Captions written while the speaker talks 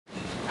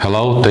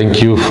Hello,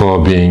 thank you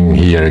for being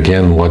here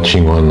again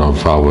watching one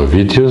of our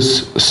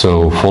videos.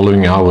 So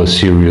following our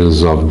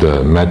series of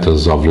the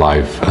matters of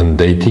life and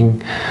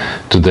dating,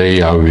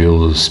 today I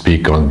will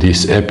speak on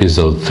this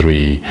episode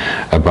 3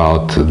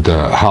 about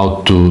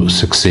how to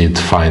succeed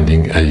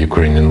finding a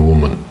Ukrainian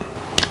woman.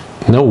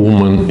 No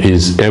woman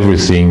is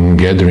everything,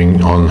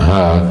 gathering on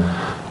her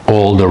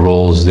all the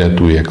roles that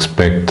we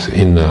expect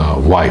in a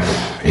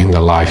wife, in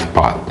a life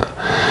partner.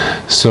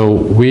 So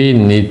we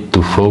need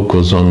to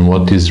focus on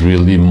what is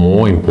really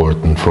more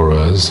important for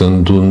us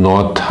and do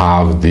not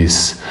have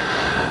this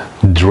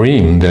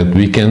dream that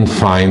we can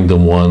find the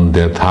one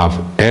that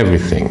have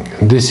everything.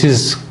 This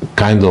is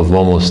kind of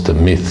almost a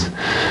myth,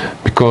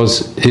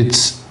 because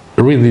it's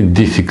really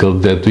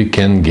difficult that we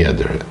can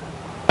gather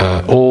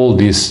all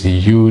these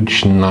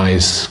huge,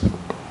 nice,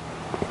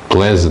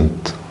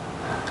 pleasant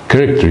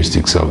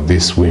characteristics of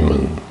these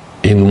women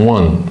in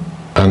one,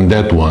 and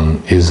that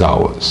one is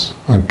ours.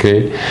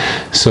 Okay,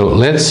 so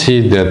let's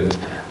see that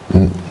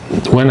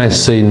when I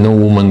say no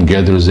woman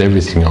gathers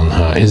everything on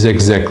her, is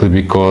exactly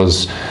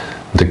because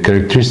the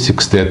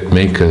characteristics that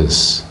make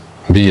us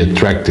be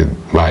attracted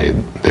by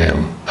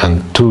them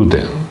and to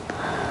them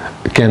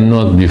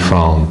cannot be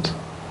found,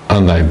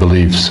 and I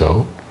believe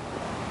so,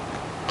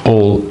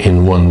 all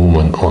in one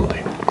woman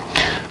only.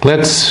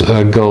 Let's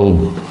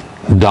go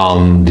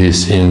down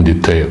this in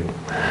detail.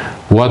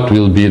 What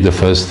will be the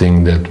first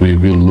thing that we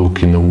will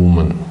look in a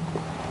woman?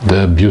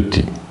 The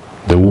beauty,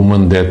 the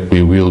woman that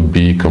we will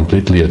be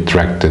completely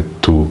attracted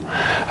to,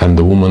 and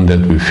the woman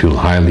that we feel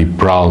highly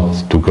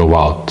proud to go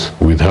out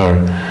with her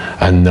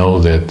and know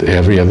that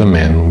every other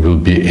man will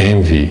be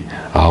envy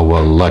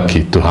our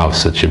lucky to have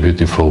such a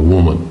beautiful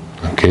woman.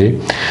 Okay,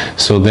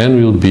 so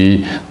then will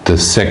be the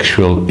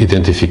sexual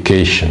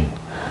identification.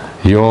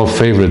 Your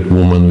favorite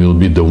woman will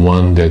be the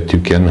one that you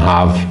can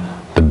have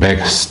the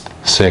best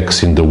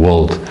sex in the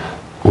world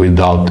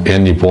without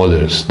any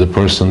borders, the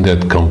person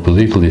that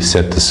completely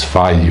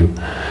satisfies you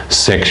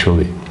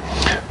sexually.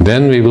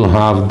 Then we will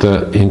have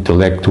the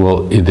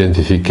intellectual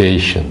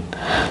identification,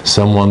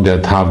 someone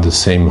that have the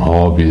same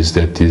hobbies,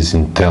 that is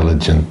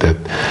intelligent, that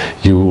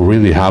you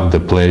really have the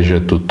pleasure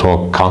to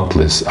talk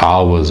countless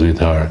hours with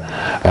her,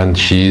 and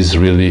she is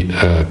really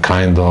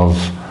kind of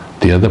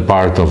the other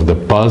part of the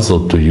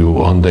puzzle to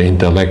you on the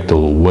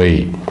intellectual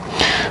way.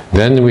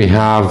 Then we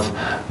have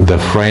the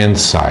friend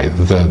side,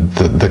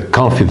 the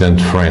confident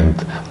friend,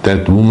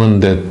 that woman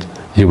that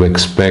you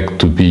expect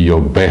to be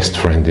your best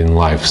friend in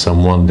life,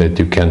 someone that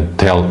you can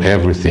tell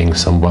everything,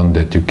 someone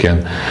that you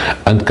can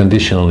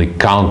unconditionally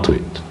count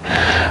with.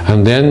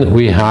 And then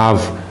we have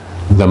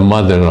the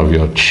mother of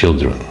your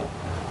children,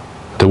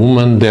 the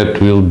woman that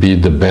will be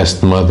the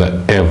best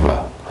mother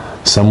ever,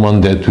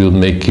 someone that will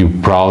make you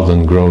proud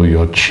and grow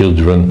your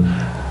children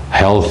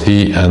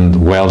healthy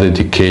and well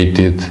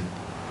educated,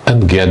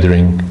 and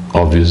gathering,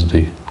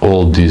 obviously,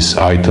 all these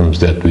items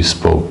that we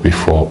spoke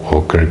before,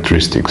 or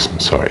characteristics, I'm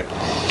sorry.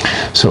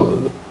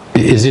 So,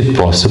 is it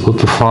possible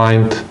to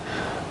find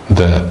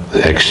the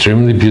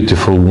extremely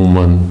beautiful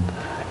woman,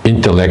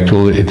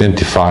 intellectually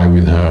identify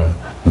with her,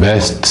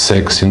 best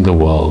sex in the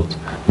world,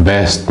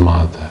 best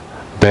mother,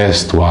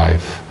 best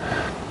wife,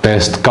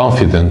 best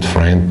confident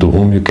friend to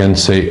whom you can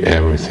say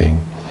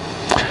everything?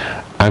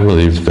 I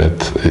believe that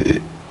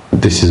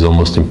this is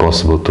almost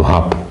impossible to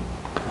happen.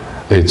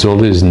 It's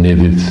always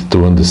needed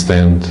to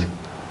understand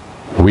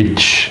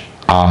which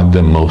are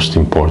the most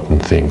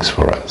important things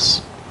for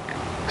us.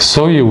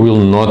 So you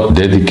will not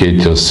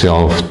dedicate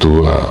yourself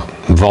to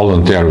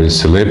voluntary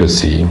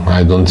celibacy.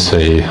 I don't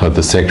say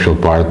the sexual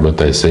part,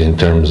 but I say in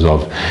terms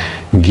of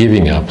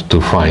giving up to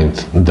find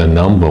the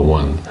number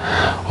one.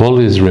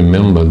 Always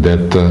remember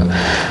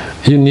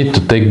that you need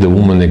to take the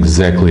woman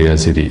exactly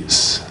as it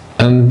is.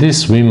 And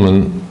these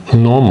women,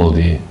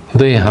 normally,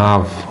 they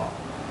have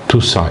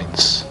two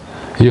sides.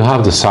 You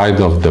have the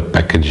side of the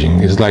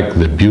packaging. It's like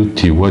the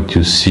beauty, what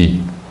you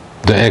see,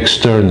 the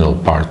external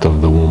part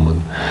of the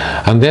woman.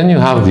 And then you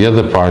have the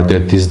other part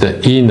that is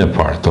the inner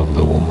part of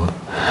the woman.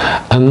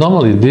 And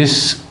normally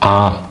these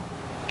are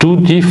two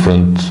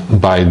different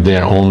by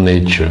their own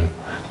nature,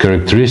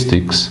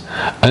 characteristics,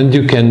 and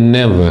you can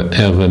never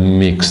ever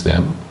mix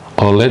them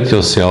or let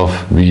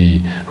yourself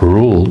be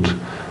ruled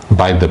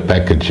by the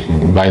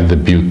packaging, by the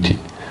beauty.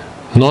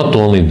 Not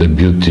only the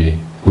beauty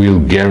will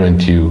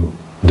guarantee you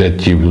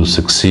that you will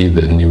succeed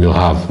and you will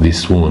have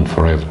this woman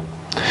forever.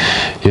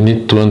 You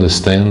need to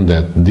understand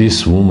that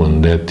this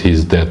woman that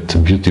is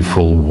that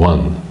beautiful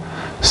one,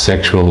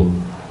 sexual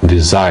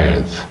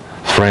desired,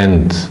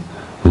 friend,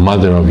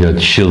 mother of your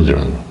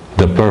children,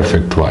 the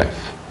perfect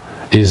wife,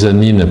 is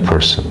an inner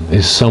person,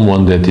 is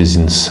someone that is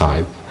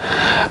inside.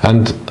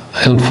 And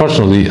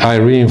unfortunately, I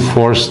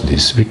reinforce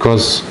this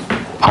because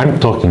I'm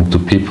talking to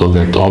people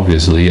that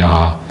obviously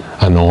are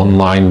an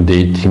online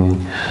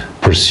dating,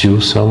 pursue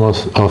some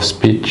of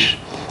speech,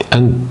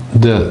 and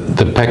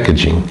the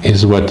packaging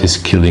is what is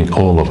killing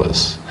all of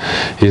us,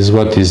 is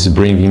what is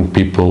bringing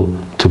people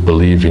to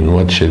believe in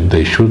what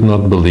they should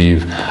not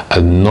believe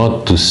and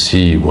not to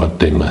see what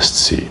they must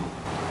see.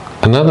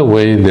 Another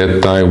way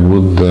that I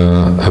would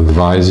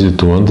advise you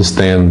to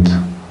understand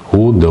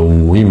who the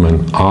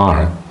women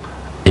are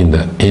in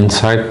the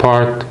inside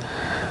part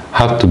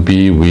have to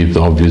be with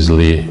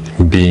obviously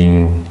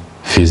being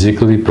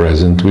physically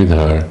present with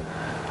her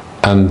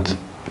and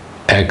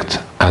act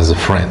as a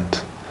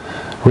friend.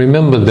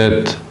 Remember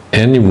that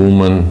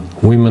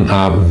women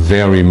are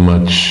very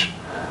much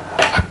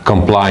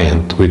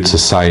compliant with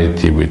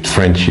society, with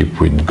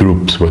friendship, with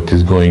groups, what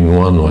is going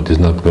on, what is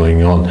not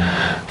going on,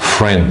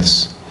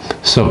 friends.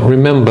 So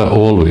remember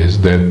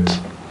always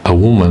that a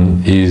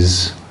woman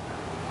is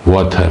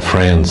what her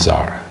friends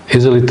are.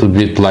 It's a little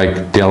bit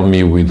like, tell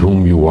me with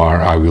whom you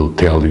are, I will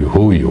tell you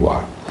who you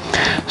are.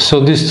 So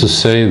this to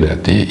say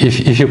that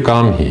if you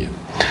come here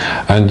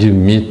and you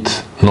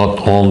meet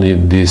not only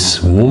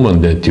this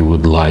woman that you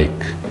would like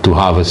to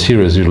have a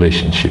serious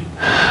relationship,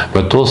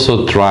 but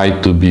also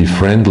try to be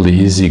friendly,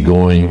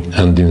 easygoing,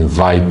 and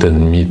invite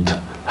and meet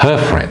her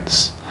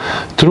friends.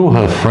 Through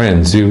her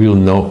friends, you will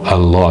know a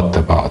lot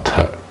about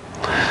her.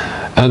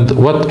 And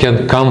what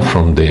can come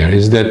from there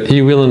is that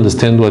you will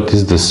understand what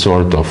is the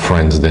sort of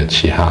friends that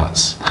she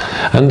has.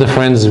 And the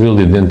friends will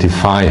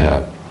identify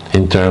her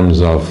in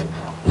terms of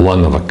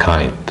one of a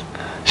kind.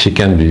 She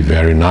can be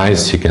very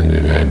nice, she can be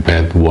very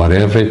bad,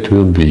 whatever it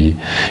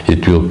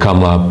will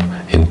come up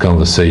in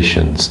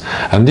conversations.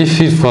 And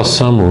if for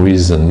some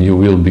reason you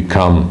will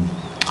become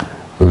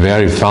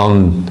very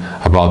fond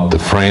about the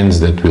friends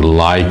that will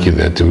like you,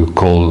 that will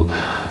call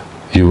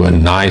you a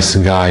nice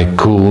guy,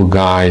 cool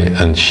guy,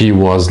 and she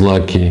was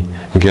lucky,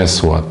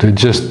 guess what? You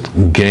just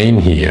gain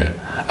here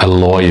a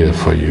lawyer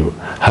for you.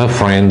 Her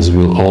friends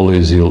will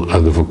always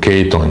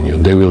advocate on you.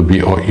 They will be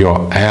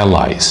your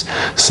allies,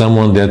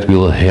 someone that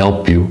will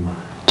help you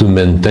to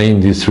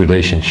maintain this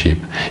relationship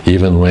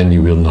even when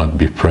you will not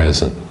be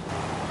present.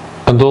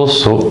 And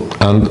also,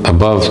 and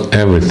above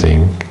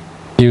everything,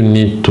 you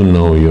need to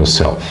know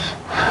yourself.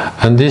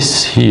 And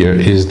this here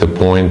is the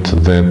point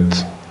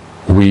that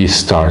we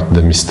start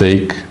the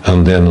mistake,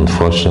 and then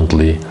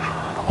unfortunately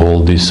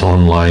all this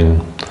online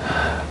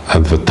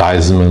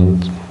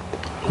advertisement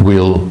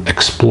will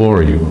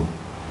explore you,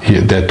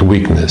 that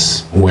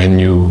weakness, when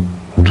you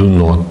do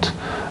not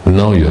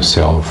know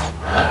yourself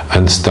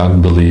and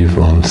start believe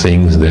on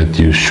things that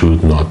you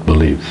should not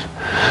believe.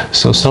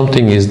 So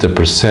something is the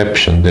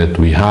perception that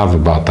we have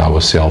about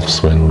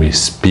ourselves when we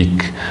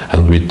speak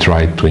and we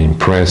try to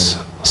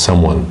impress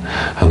someone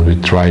and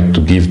we try to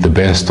give the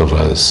best of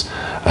us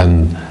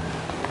and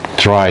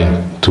try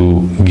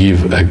to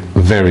give a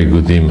very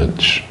good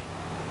image.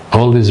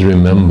 Always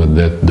remember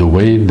that the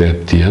way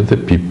that the other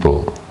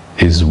people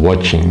is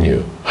watching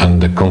you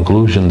and the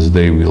conclusions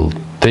they will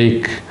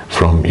take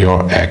from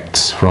your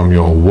acts, from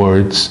your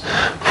words,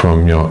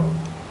 from your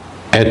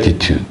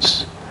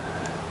attitudes,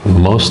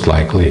 most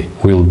likely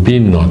will be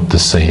not the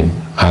same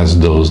as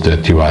those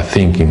that you are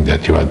thinking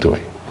that you are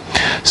doing.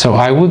 So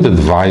I would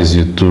advise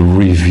you to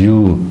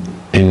review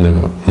in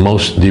the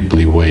most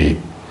deeply way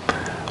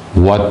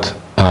what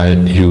are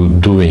you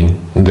doing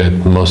that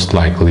most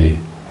likely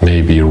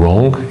may be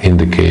wrong in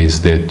the case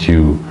that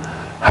you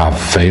have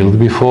failed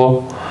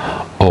before,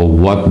 or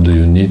what do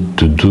you need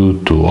to do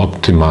to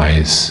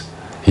optimize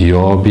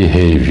your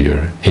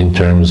behavior in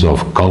terms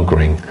of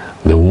conquering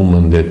the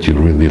woman that you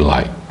really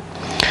like.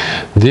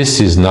 This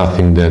is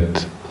nothing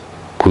that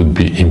could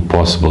be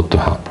impossible to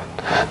happen.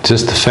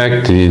 Just the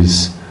fact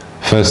is,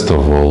 first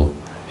of all,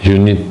 you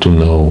need to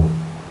know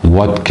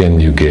what can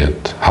you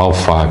get, how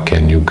far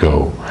can you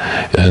go,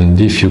 and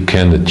if you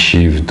can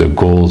achieve the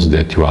goals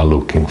that you are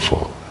looking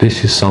for.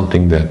 This is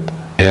something that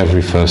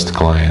every first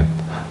client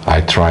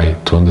I try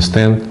to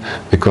understand,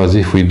 because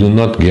if we do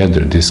not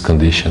gather these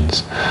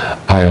conditions,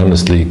 I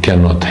honestly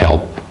cannot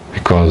help,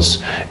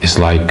 because it's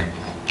like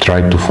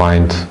try to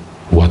find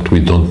what we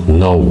don't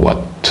know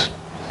what.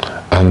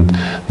 And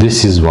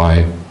this is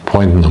why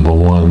point number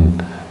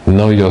one,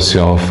 know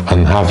yourself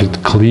and have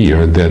it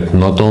clear that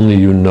not only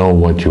you know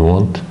what you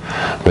want,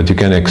 but you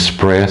can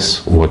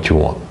express what you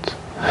want.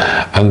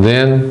 And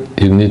then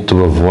you need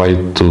to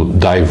avoid to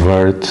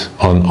divert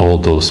on all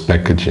those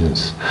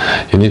packages.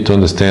 You need to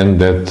understand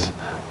that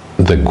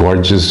the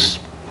gorgeous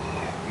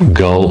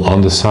girl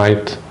on the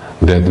site,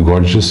 that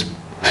gorgeous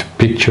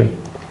picture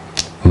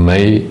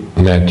may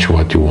match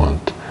what you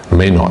want,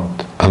 may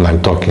not. And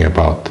I'm talking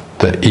about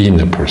the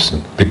inner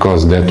person,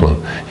 because that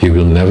one you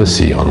will never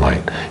see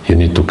online. You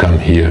need to come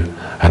here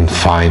and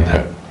find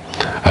her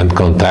and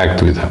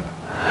contact with her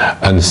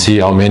and see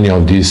how many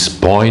of these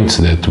points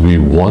that we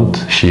want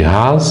she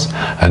has,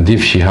 and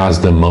if she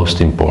has the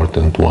most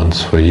important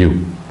ones for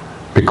you.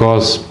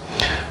 Because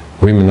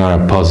women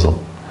are a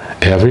puzzle.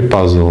 Every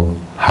puzzle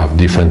have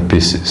different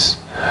pieces.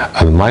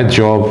 And my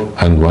job,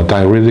 and what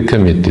I really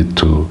committed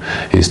to,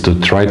 is to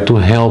try to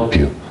help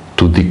you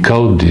to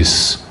decode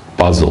this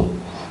puzzle,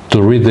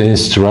 to read the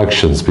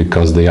instructions,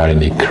 because they are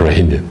in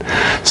Ukrainian,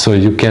 so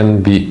you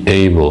can be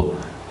able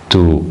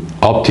to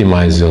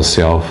optimize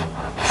yourself,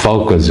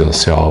 focus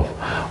yourself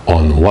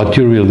on what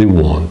you really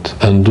want,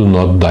 and do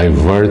not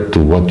divert to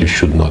what you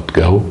should not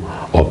go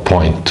or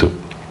point to.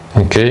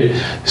 Okay,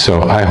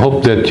 so I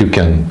hope that you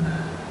can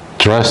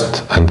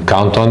trust and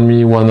count on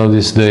me one of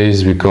these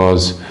days,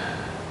 because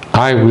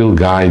I will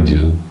guide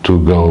you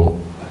to go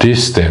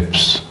these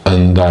steps,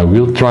 and I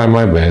will try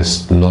my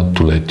best not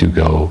to let you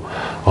go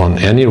on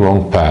any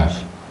wrong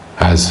path,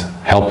 as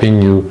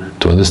helping you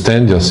to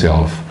understand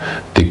yourself,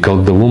 pick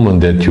out the woman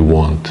that you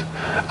want,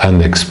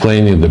 and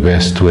explain you the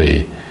best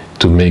way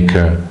to make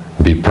her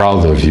be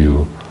proud of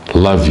you,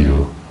 love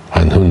you,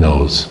 and who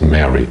knows,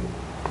 marry.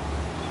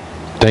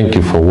 Thank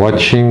you for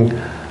watching.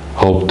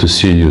 Hope to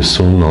see you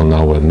soon on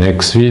our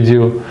next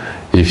video.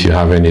 If you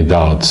have any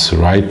doubts,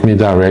 write me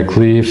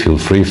directly. Feel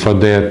free for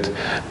that.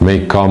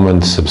 Make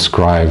comments,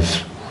 subscribe.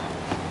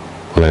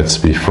 Let's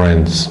be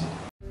friends.